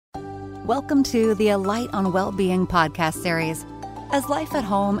Welcome to the Alight on Wellbeing podcast series. As life at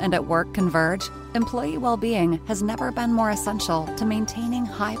home and at work converge, employee well-being has never been more essential to maintaining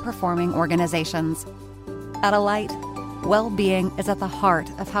high-performing organizations. At Alight, well-being is at the heart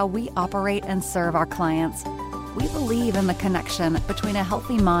of how we operate and serve our clients. We believe in the connection between a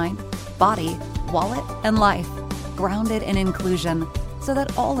healthy mind, body, wallet, and life, grounded in inclusion, so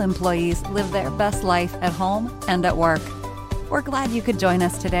that all employees live their best life at home and at work. We're glad you could join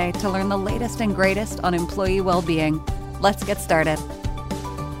us today to learn the latest and greatest on employee well-being. Let's get started.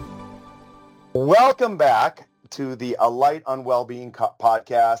 Welcome back to the Alight on Wellbeing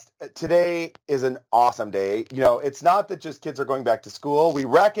podcast. Today is an awesome day. You know, it's not that just kids are going back to school. We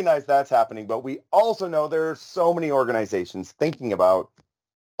recognize that's happening, but we also know there are so many organizations thinking about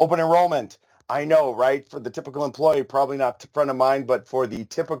open enrollment. I know, right? For the typical employee, probably not front of mind, but for the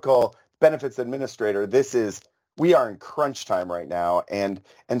typical benefits administrator, we are in crunch time right now. And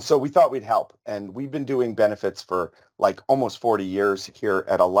so we thought we'd help. And we've been doing benefits for like almost 40 years here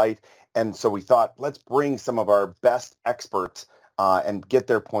at Alight. And so we thought, let's bring some of our best experts and get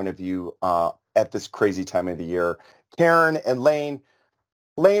their point of view at this crazy time of the year. Karen and Laine.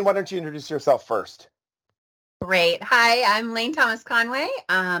 Laine, why don't you introduce yourself first? Great. Hi, I'm Laine Thomas Conway.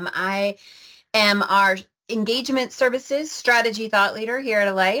 I am our engagement services strategy thought leader here at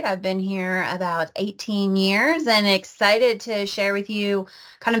Alight. I've been here about 18 years and excited to share with you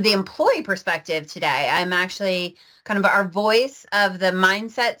kind of the employee perspective today. I'm actually kind of our voice of the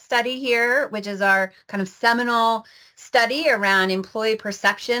mindset study here, which is our kind of seminal study around employee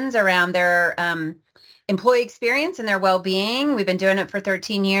perceptions around their employee experience and their well-being. We've been doing it for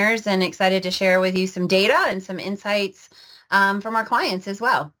 13 years and excited to share with you some data and some insights from our clients as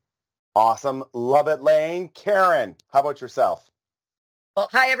well. Awesome. Love it, Laine. Karen, how about yourself? Well,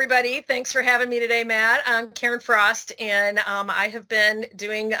 hi, everybody. Thanks for having me today, Matt. I'm Karen Frost, and I have been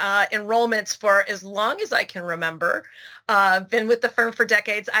doing enrollments for as long as I can remember. Been with the firm for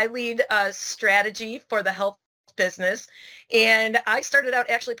decades. I lead strategy for the health business, and I started out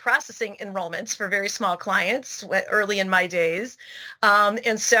actually processing enrollments for very small clients early in my days.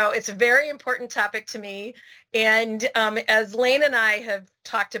 And so it's a very important topic to me. And as Laine and I have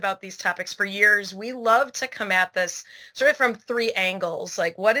talked about these topics for years, we love to come at this sort of from three angles.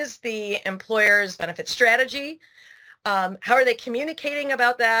 Like, what is the employer's benefit strategy? How are they communicating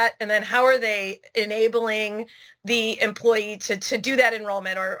about that? And then how are they enabling the employee to do that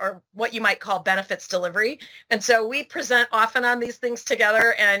enrollment or what you might call benefits delivery? And so we present often on these things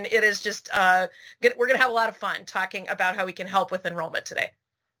together, and it is just, we're going to have a lot of fun talking about how we can help with enrollment today.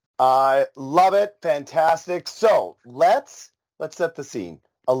 I love it. Fantastic. So let's set the scene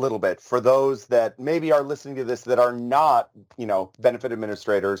a little bit for those that maybe are listening to this that are not, benefit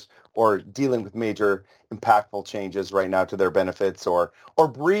administrators or dealing with major impactful changes right now to their benefits or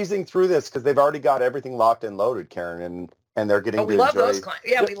breezing through this because they've already got everything locked and loaded, Karen, and they're getting to we love enjoy. Those clients.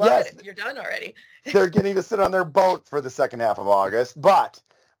 Yeah, we love it. You're done already. They're getting to sit on their boat for the second half of August. But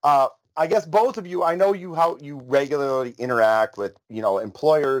I guess both of you, I know how you regularly interact with,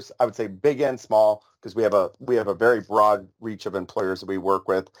 employers, I would say big and small, because we have a very broad reach of employers that we work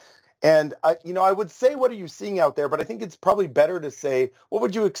with. And, I would say, what are you seeing out there? But I think it's probably better to say, what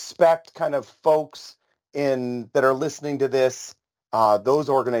would you expect kind of folks that are listening to this, those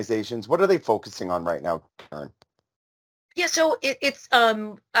organizations, what are they focusing on right now, Karen? Yeah, so it's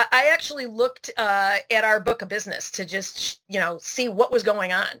I actually looked at our book of business to just, see what was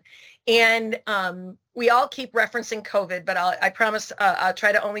going on. And we all keep referencing COVID, but I promise I'll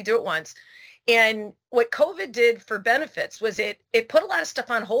try to only do it once. And what COVID did for benefits was it put a lot of stuff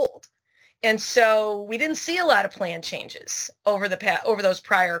on hold. And so we didn't see a lot of plan changes over those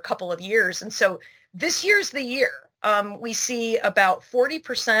prior couple of years. And so this year's the year. We see about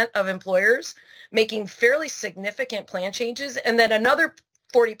 40% of employers making fairly significant plan changes, and then another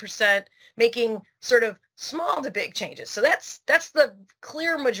 40% making sort of small to big changes. So that's the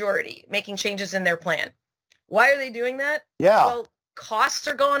clear majority making changes in their plan. Why are they doing that? Yeah. Well, costs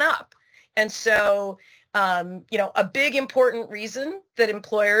are going up. And so, a big important reason that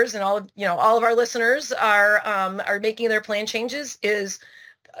employers and all of our listeners are making their plan changes is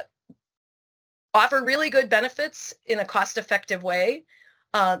offer really good benefits in a cost-effective way.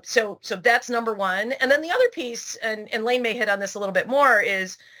 So that's number one. And then the other piece, and Laine may hit on this a little bit more,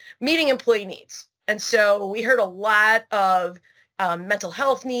 is meeting employee needs. And so we heard a lot of mental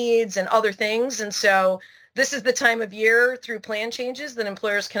health needs and other things. And so this is the time of year through plan changes that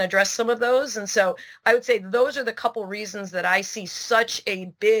employers can address some of those. And so I would say those are the couple reasons that I see such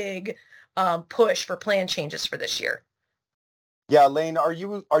a big push for plan changes for this year. Yeah, Laine,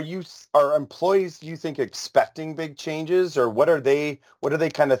 are employees, do you think, expecting big changes, or what are they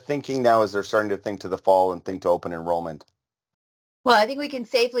kind of thinking now as they're starting to think to the fall and think to open enrollment? Well, I think we can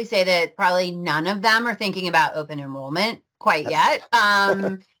safely say that probably none of them are thinking about open enrollment quite yet,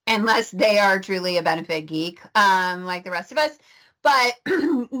 unless they are truly a benefit geek, like the rest of us. But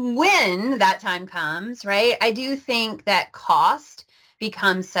when that time comes, right, I do think that cost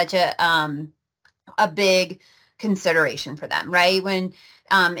becomes such a big consideration for them, right? When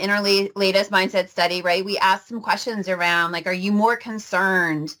in our latest mindset study, right, we asked some questions around like, are you more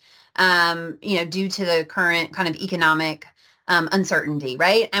concerned, due to the current kind of economic uncertainty,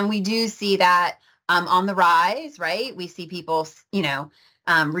 right? And we do see that on the rise, right? We see people,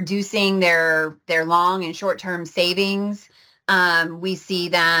 reducing their long and short-term savings. We see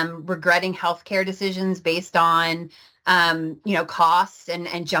them regretting healthcare decisions based on costs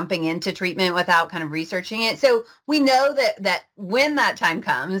and jumping into treatment without kind of researching it. So we know that when that time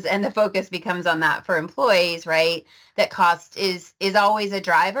comes and the focus becomes on that for employees, right, that cost is always a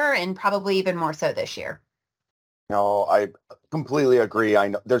driver, and probably even more so this year. No, I completely agree. I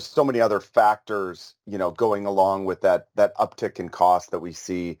know there's so many other factors, going along with that uptick in cost that we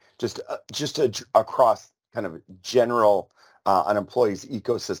see across kind of general an employee's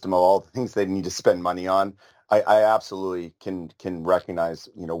ecosystem of all the things they need to spend money on. I absolutely can recognize,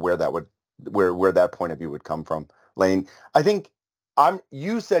 where that point of view would come from. Laine, I think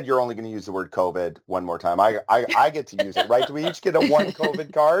you said you're only going to use the word COVID one more time. I get to use it, right? Do we each get a one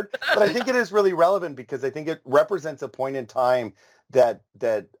COVID card? But I think it is really relevant because I think it represents a point in time that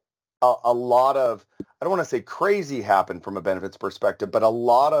a lot of, I don't want to say crazy happened from a benefits perspective, but a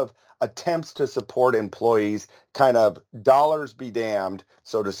lot of attempts to support employees, kind of dollars be damned,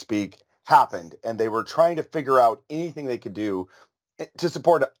 so to speak, happened. And they were trying to figure out anything they could do to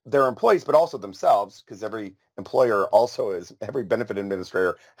support their employees, but also themselves, because every employer also every benefit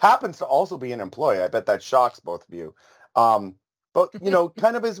administrator happens to also be an employee. I bet that shocks both of you. But,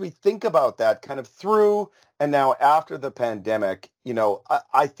 kind of as we think about that kind of through and now after the pandemic,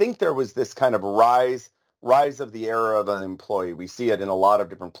 I think there was this kind of rise of the era of an employee. We see it in a lot of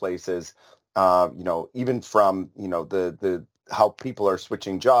different places, even from, the how people are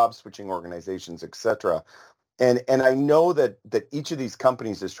switching jobs, switching organizations, et cetera. And I know that each of these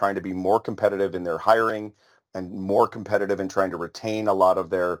companies is trying to be more competitive in their hiring and more competitive in trying to retain a lot of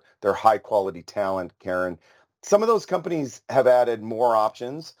their high quality talent, Karen. Some of those companies have added more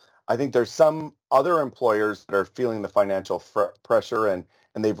options. I think there's some other employers that are feeling the financial pressure and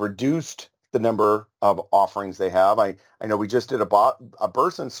they've reduced the number of offerings they have. I know we just did a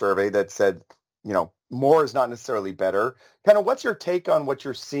Burson survey that said, more is not necessarily better. Kind of what's your take on what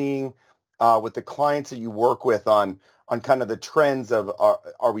you're seeing with the clients that you work with on kind of the trends of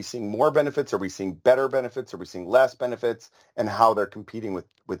are we seeing more benefits? Are we seeing better benefits? Are we seeing less benefits? And how they're competing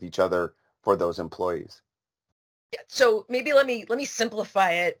with each other for those employees? Yeah, so maybe let me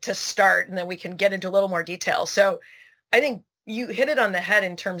simplify it to start, and then we can get into a little more detail. So I think you hit it on the head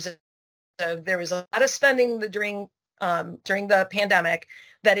in terms of there was a lot of spending during the pandemic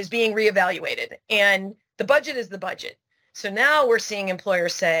that is being reevaluated, and the budget is the budget. So now we're seeing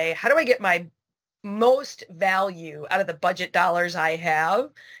employers say, how do I get my most value out of the budget dollars I have?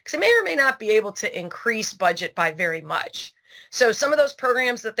 Because I may or may not be able to increase budget by very much. So some of those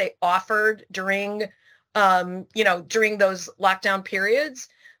programs that they offered during those lockdown periods,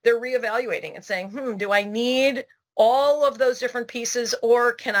 they're reevaluating and saying, do I need all of those different pieces,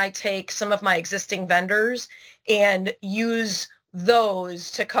 or can I take some of my existing vendors and use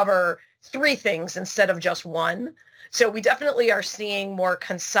those to cover three things instead of just one? So we definitely are seeing more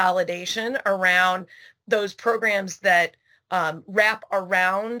consolidation around those programs that wrap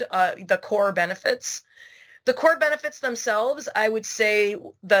around the core benefits. The core benefits themselves, I would say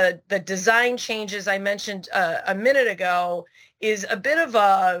the design changes I mentioned a minute ago is a bit of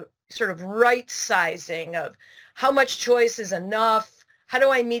a sort of right sizing of how much choice is enough. How do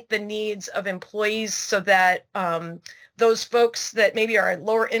I meet the needs of employees so that those folks that maybe are at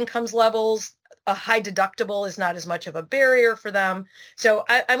lower incomes levels, a high deductible is not as much of a barrier for them. So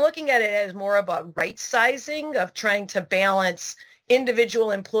I'm looking at it as more of a right sizing of trying to balance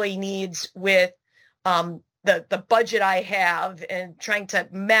individual employee needs with the budget I have and trying to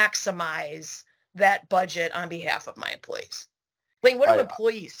maximize that budget on behalf of my employees. Laine, what do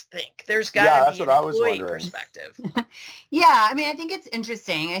employees think? There's got to be an employee perspective. Yeah, I mean, I think it's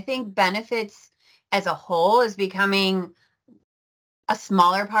interesting. I think benefits as a whole is becoming a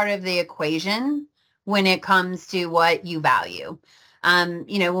smaller part of the equation when it comes to what you value.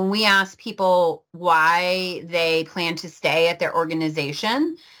 When we ask people why they plan to stay at their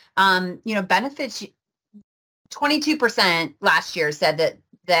organization, benefits 22% last year said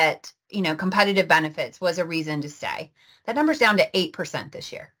that competitive benefits was a reason to stay. That number's down to 8%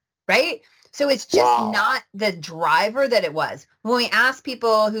 this year, right? So it's just not the driver that it was. When we ask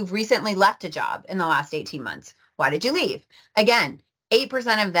people who've recently left a job in the last 18 months, why did you leave? Again,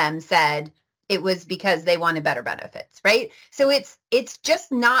 8% of them said it was because they wanted better benefits, right? So it's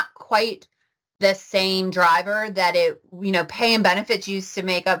just not quite the same driver that pay and benefits used to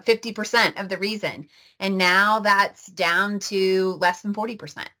make up 50% of the reason. And now that's down to less than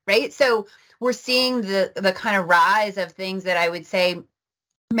 40%, right? So we're seeing the kind of rise of things that I would say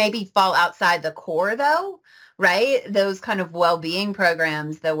maybe fall outside the core though, right? Those kind of well-being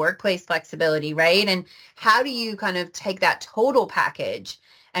programs, the workplace flexibility, right? And how do you kind of take that total package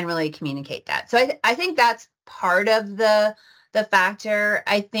and really communicate that? So I think that's part of the factor.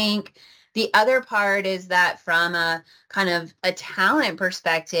 I think the other part is that from a kind of a talent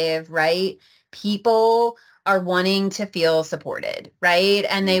perspective, right? People are wanting to feel supported, right?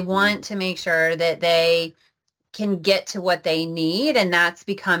 And they want to make sure that they can get to what they need. And that's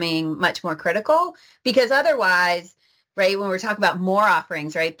becoming much more critical because otherwise, right, when we're talking about more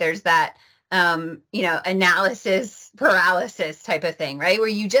offerings, right, there's that, analysis paralysis type of thing, right? Where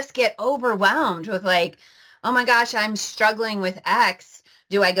you just get overwhelmed with like, oh my gosh, I'm struggling with X.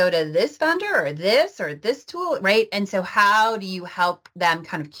 Do I go to this vendor or this tool, right? And so how do you help them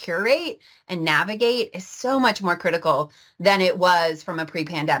kind of curate and navigate is so much more critical than it was from a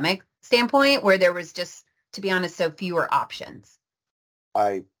pre-pandemic standpoint where there was just, to be honest, so fewer options.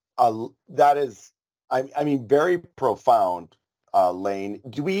 That is, I mean, very profound, Laine.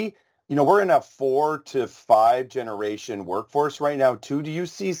 Do we, we're in a 4 to 5 generation workforce right now too. Do you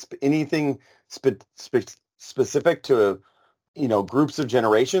see anything specific to, groups of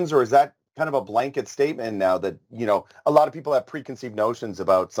generations, or is that kind of a blanket statement now that, a lot of people have preconceived notions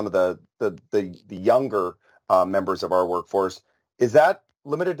about some of the younger members of our workforce? Is that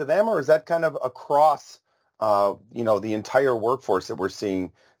limited to them, or is that kind of across the entire workforce that we're seeing,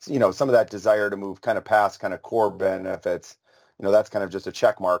 some of that desire to move kind of past kind of core benefits, that's kind of just a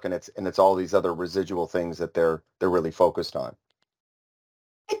check mark, and it's all these other residual things that they're really focused on.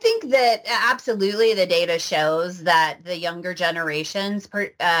 I think that absolutely the data shows that the younger generations,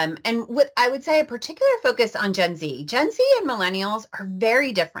 and what I would say a particular focus on Gen Z and millennials are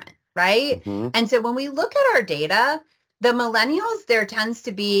very different, right? Mm-hmm. And so when we look at our data, the millennials, there tends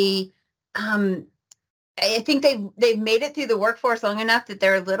to be, I think they've made it through the workforce long enough that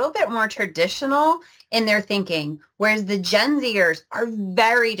they're a little bit more traditional in their thinking, whereas the Gen Zers are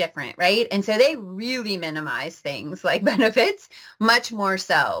very different, right? And so they really minimize things like benefits much more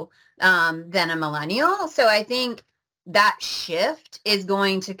so than a millennial. So I think that shift is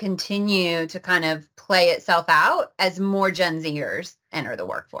going to continue to kind of play itself out as more Gen Zers enter the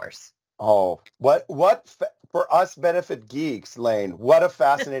workforce. Oh, what for us benefit geeks, Laine, what a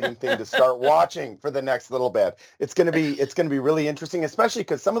fascinating thing to start watching for the next little bit. It's going to be really interesting, especially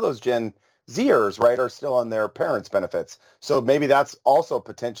because some of those Gen Zers, right, are still on their parents' benefits. So maybe that's also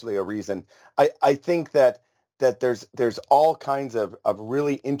potentially a reason. I think that there's all kinds of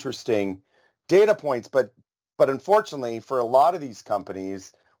really interesting data points, but unfortunately for a lot of these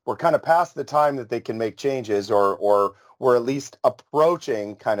companies, we're kind of past the time that they can make changes, or we're at least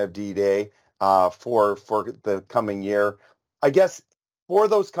approaching kind of D-Day for the coming year. I guess for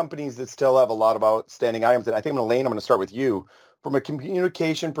those companies that still have a lot of outstanding items, and I think, Laine, I'm going to start with you, from a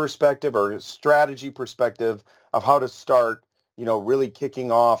communication perspective or a strategy perspective of how to start, really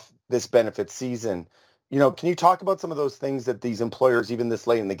kicking off this benefit season. Can you talk about some of those things that these employers, even this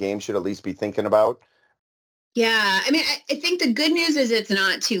late in the game, should at least be thinking about? Yeah, I mean, I think the good news is it's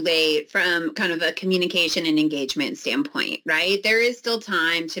not too late from kind of a communication and engagement standpoint, right? There is still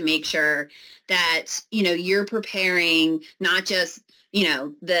time to make sure that, you're preparing not just,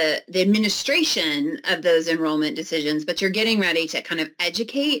 the administration of those enrollment decisions, but you're getting ready to kind of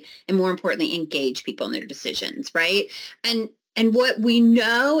educate and, more importantly, engage people in their decisions, right? And what we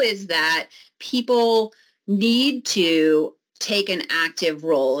know is that people need to take an active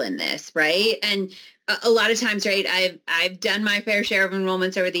role in this, right? And a lot of times, right, I've done my fair share of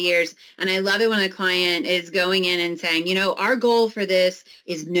enrollments over the years, and I love it when a client is going in and saying, our goal for this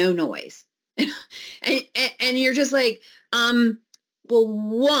is no noise. and you're just like, well,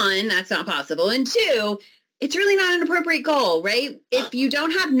 one, that's not possible. And two, it's really not an appropriate goal, right? If you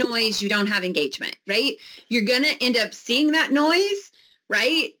don't have noise, you don't have engagement, right? You're going to end up seeing that noise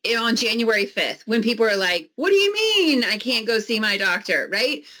right? On January 5th, when people are like, what do you mean I can't go see my doctor,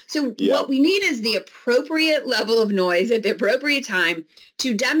 right? So what we need is the appropriate level of noise at the appropriate time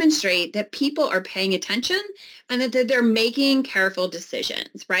to demonstrate that people are paying attention and that they're making careful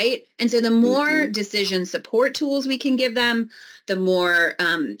decisions, right? And so the more decision support tools we can give them, the more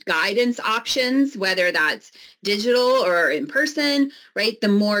guidance options, whether that's digital or in person, right? The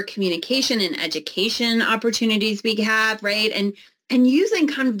more communication and education opportunities we have, right? And using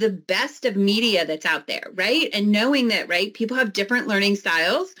kind of the best of media that's out there, right? And knowing that, right, people have different learning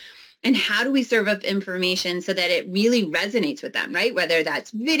styles. And how do we serve up information so that it really resonates with them, right? Whether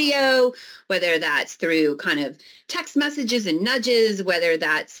that's video, whether that's through kind of text messages and nudges, whether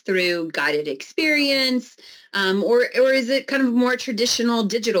that's through guided experience, or is it kind of more traditional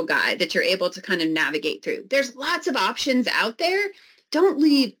digital guide that you're able to kind of navigate through? There's lots of options out there. Don't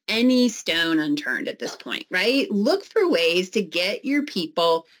leave any stone unturned at this point, right? Look for ways to get your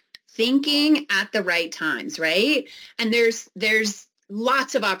people thinking at the right times, right? And there's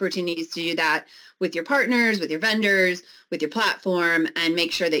lots of opportunities to do that with your partners, with your vendors, with your platform, and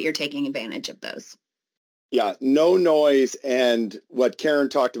make sure that you're taking advantage of those. Yeah, no noise. And what Karen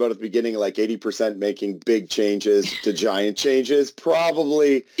talked about at the beginning, like 80% making big changes to giant changes,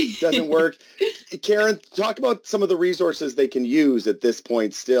 probably doesn't work. Karen, talk about some of the resources they can use at this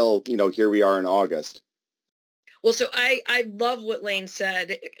point still, here we are in August. Well, so I love what Laine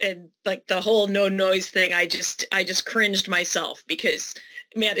said, and like the whole no noise thing, I just cringed myself because,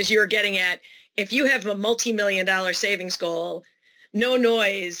 Matt, as you were getting at, if you have a multi-million-dollar savings goal, no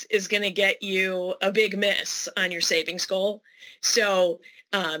noise is going to get you a big miss on your savings goal. So,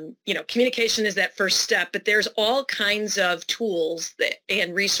 communication is that first step, but there's all kinds of tools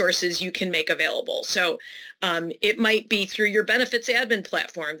and resources you can make available. So it might be through your benefits admin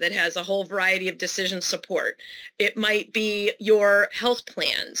platform that has a whole variety of decision support. It might be your health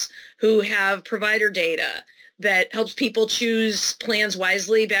plans who have provider data that helps people choose plans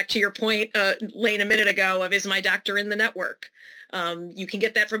wisely. Back to your point, Laine, a minute ago of is my doctor in the network? You can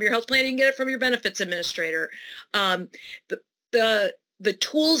get that from your health plan. You can get it from your benefits administrator. The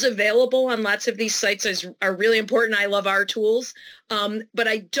tools available on lots of these sites are really important. I love our tools, but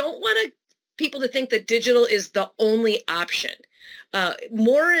I don't want people to think that digital is the only option.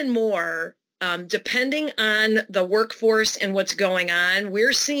 More and more, depending on the workforce and what's going on,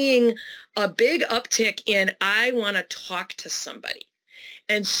 we're seeing a big uptick in I want to talk to somebody.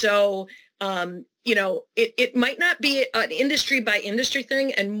 And so, it might not be an industry by industry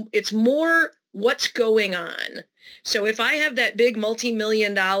thing, and it's more what's going on. So if I have that big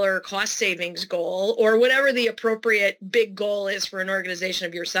multi-million-dollar cost savings goal or whatever the appropriate big goal is for an organization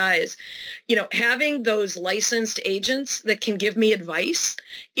of your size, having those licensed agents that can give me advice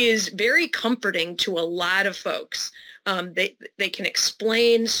is very comforting to a lot of folks. They can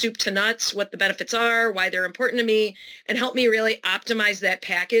explain soup to nuts what the benefits are, why they're important to me, and help me really optimize that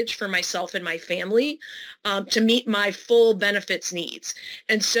package for myself and my family to meet my full benefits needs.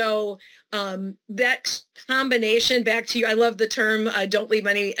 And so that combination, back to you, I love the term, don't leave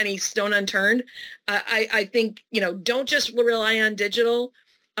any stone unturned. I think, don't just rely on digital.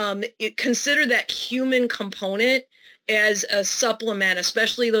 Consider that human component as a supplement,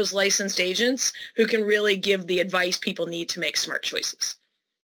 especially those licensed agents who can really give the advice people need to make smart choices.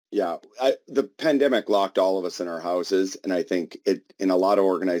 Yeah, the pandemic locked all of us in our houses, and I think in a lot of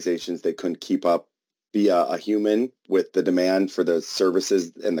organizations, they couldn't keep up via a human with the demand for the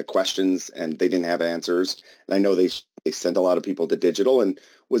services and the questions, and they didn't have answers. And I know they sent a lot of people to digital, and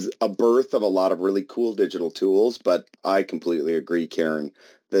was a birth of a lot of really cool digital tools. But I completely agree, Karen,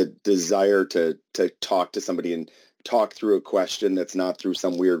 the desire to talk to somebody and talk through a question that's not through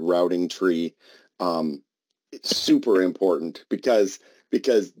some weird routing tree, it's super important because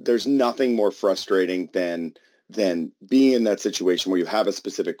there's nothing more frustrating than being in that situation where you have a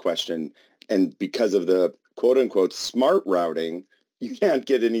specific question, and because of the quote unquote smart routing, you can't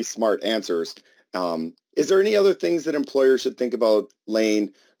get any smart answers. Is there any other things that employers should think about,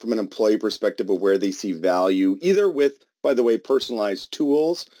 Laine, from an employee perspective of where they see value, either with, by the way, personalized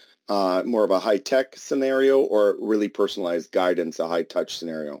tools, more of a high-tech scenario, or really personalized guidance, a high-touch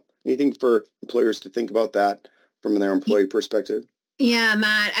scenario? Anything for employers to think about that from their employee perspective? Yeah,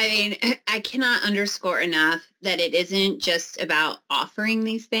 Matt, I cannot underscore enough that it isn't just about offering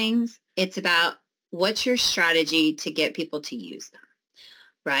these things. It's about what's your strategy to get people to use them,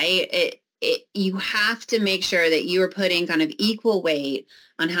 right? You have to make sure that you are putting kind of equal weight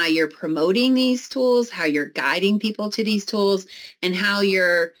on how you're promoting these tools, how you're guiding people to these tools, and how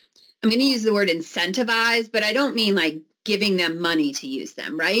I'm going to use the word incentivize, but I don't mean like giving them money to use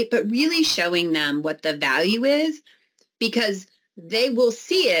them, right? But really showing them what the value is, because they will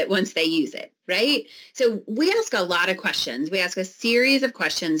see it once they use it, right? So we ask a lot of questions. We ask a series of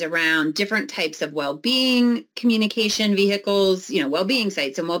questions around different types of well-being communication vehicles, well-being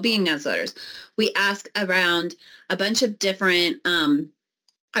sites and well-being newsletters. We ask around a bunch of different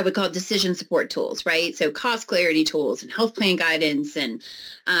I would call it decision support tools, right? So cost clarity tools and health plan guidance and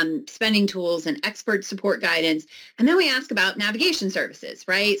spending tools and expert support guidance. And then we ask about navigation services,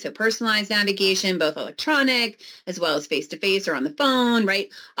 right? So personalized navigation, both electronic as well as face-to-face or on the phone, right?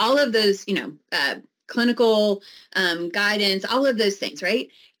 All of those, clinical guidance, all of those things, right?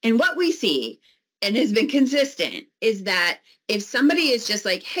 And what we see and has been consistent is that if somebody is just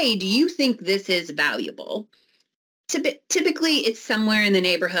like, hey, do you think this is valuable? Typically, it's somewhere in the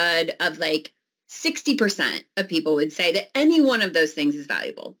neighborhood of like 60% of people would say that any one of those things is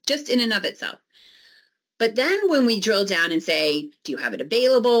valuable, just in and of itself. But then when we drill down and say, do you have it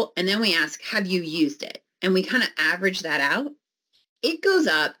available? And then we ask, have you used it? And we kind of average that out. It goes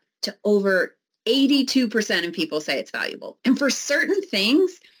up to over 82% of people say it's valuable. And for certain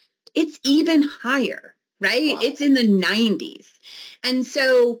things, it's even higher, right? Wow. It's in the 90s. And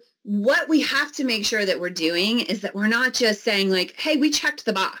so what we have to make sure that we're doing is that we're not just saying like, hey, we checked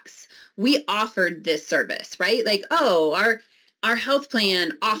the box. We offered this service, right? Like, oh, our health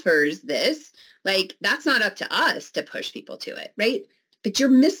plan offers this. Like, that's not up to us to push people to it, right? But you're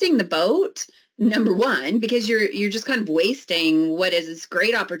missing the boat, number one, because you're just kind of wasting what is this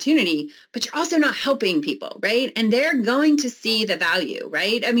great opportunity, but you're also not helping people, right? And they're going to see the value,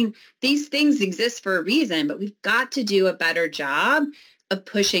 right? I mean, these things exist for a reason, but we've got to do a better job of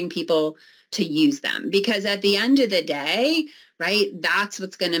pushing people to use them, because at the end of the day, right, that's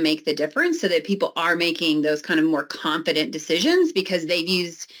what's going to make the difference, so that people are making those kind of more confident decisions because they've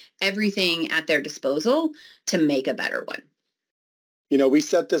used everything at their disposal to make a better one. We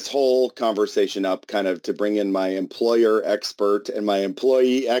set this whole conversation up kind of to bring in my employer expert and my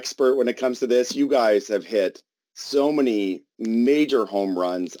employee expert when it comes to this. You guys have hit so many major home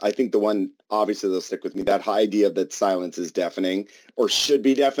runs. I think the one, obviously, that'll stick with me, that idea that silence is deafening or should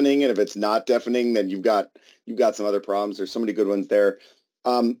be deafening. And if it's not deafening, then you've got some other problems. There's so many good ones there.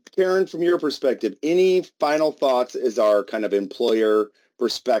 Karen, from your perspective, any final thoughts as our kind of employer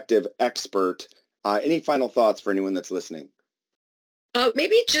perspective expert? Any final thoughts for anyone that's listening?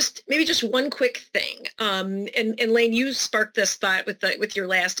 Maybe just one quick thing. And Laine, you sparked this thought with your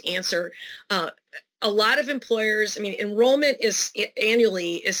last answer. A lot of employers, enrollment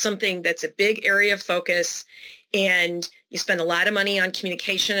annually is something that's a big area of focus, and you spend a lot of money on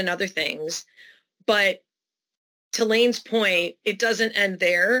communication and other things. But to Laine's point, it doesn't end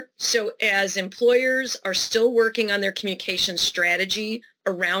there. So as employers are still working on their communication strategy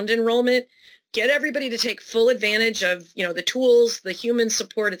around enrollment, get everybody to take full advantage of, the tools, the human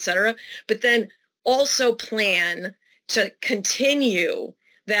support, et cetera, but then also plan to continue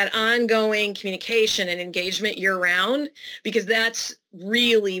that ongoing communication and engagement year-round, because that's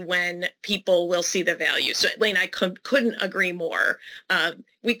really when people will see the value. So, Laine, I couldn't agree more.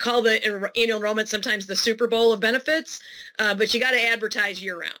 We call the annual enrollment sometimes the Super Bowl of benefits, but you got to advertise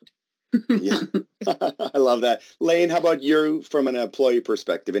year-round. Yeah, I love that. Laine, how about you from an employee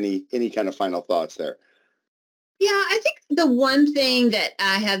perspective? Any kind of final thoughts there? Yeah, I think the one thing that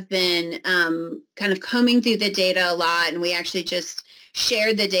I have been kind of combing through the data a lot, and we actually just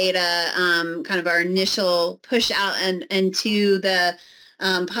shared the data, kind of our initial push out and to the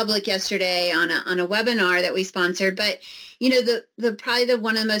public yesterday on a webinar that we sponsored. But the probably the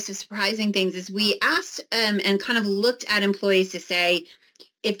one of the most surprising things is we asked and kind of looked at employees to say,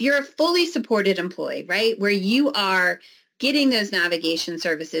 if you're a fully supported employee, right, where you are getting those navigation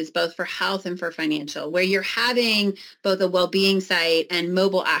services, both for health and for financial, where you're having both a well-being site and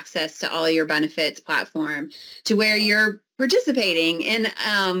mobile access to all your benefits platform, to where you're participating in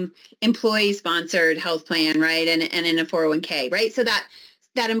employee-sponsored health plan, right, and in a 401k, right? So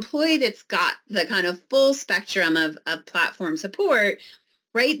that employee that's got the kind of full spectrum of platform support,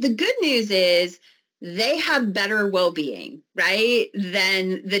 right, the good news is they have better well-being, right,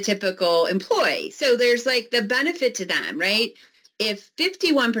 than the typical employee. So there's like the benefit to them, right? If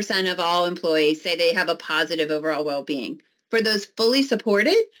 51% of all employees say they have a positive overall well-being, for those fully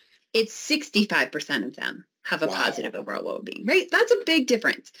supported, it's 65% of them have a positive overall well-being, right? That's a big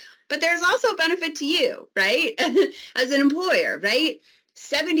difference. But there's also a benefit to you, right, as an employer, right?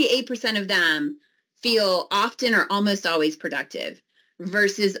 78% of them feel often or almost always productive,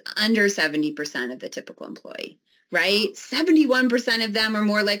 versus under 70% of the typical employee, right? 71% of them are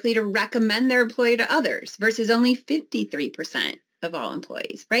more likely to recommend their employee to others versus only 53% of all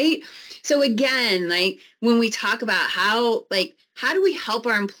employees, right? So again, like when we talk about how do we help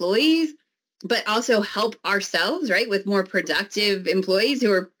our employees, but also help ourselves, right, with more productive employees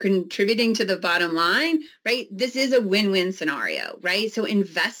who are contributing to the bottom line, right? This is a win-win scenario, right? So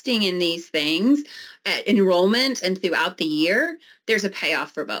investing in these things at enrollment and throughout the year, there's a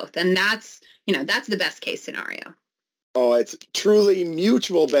payoff for both. And that's the best case scenario. Oh, it's truly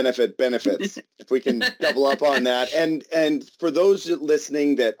mutual benefits, if we can double up on that. And for those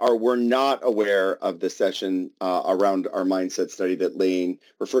listening that were not aware of the session around our mindset study that Laine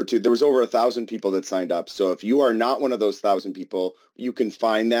referred to, there was over 1,000 people that signed up. So if you are not one of those 1,000 people, you can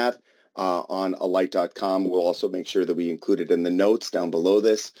find that on alight.com. We'll also make sure that we include it in the notes down below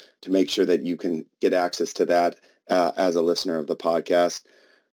this to make sure that you can get access to that as a listener of the podcast.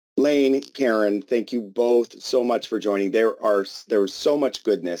 Laine, Karen, thank you both so much for joining. There was so much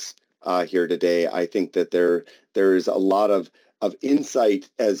goodness here today. I think that there is a lot of insight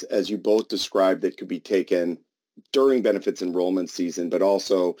as you both described that could be taken during benefits enrollment season, but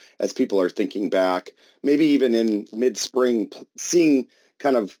also as people are thinking back, maybe even in mid-spring, seeing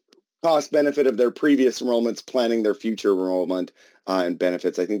kind of cost benefit of their previous enrollments, planning their future enrollment and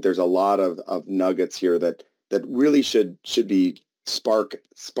benefits. I think there's a lot of nuggets here that really should be spark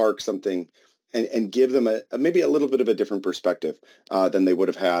something and give them maybe a little bit of a different perspective than they would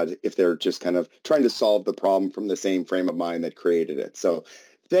have had if they're just kind of trying to solve the problem from the same frame of mind that created it. So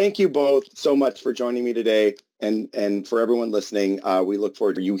thank you both so much for joining me today. And for everyone listening, we look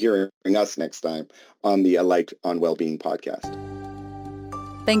forward to you hearing us next time on the Alight on Wellbeing podcast.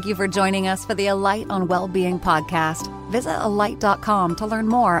 Thank you for joining us for the Alight on Wellbeing podcast. Visit alight.com to learn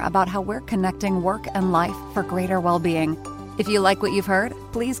more about how we're connecting work and life for greater well-being. If you like what you've heard,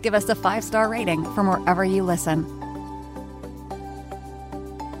 please give us a 5-star rating from wherever you listen.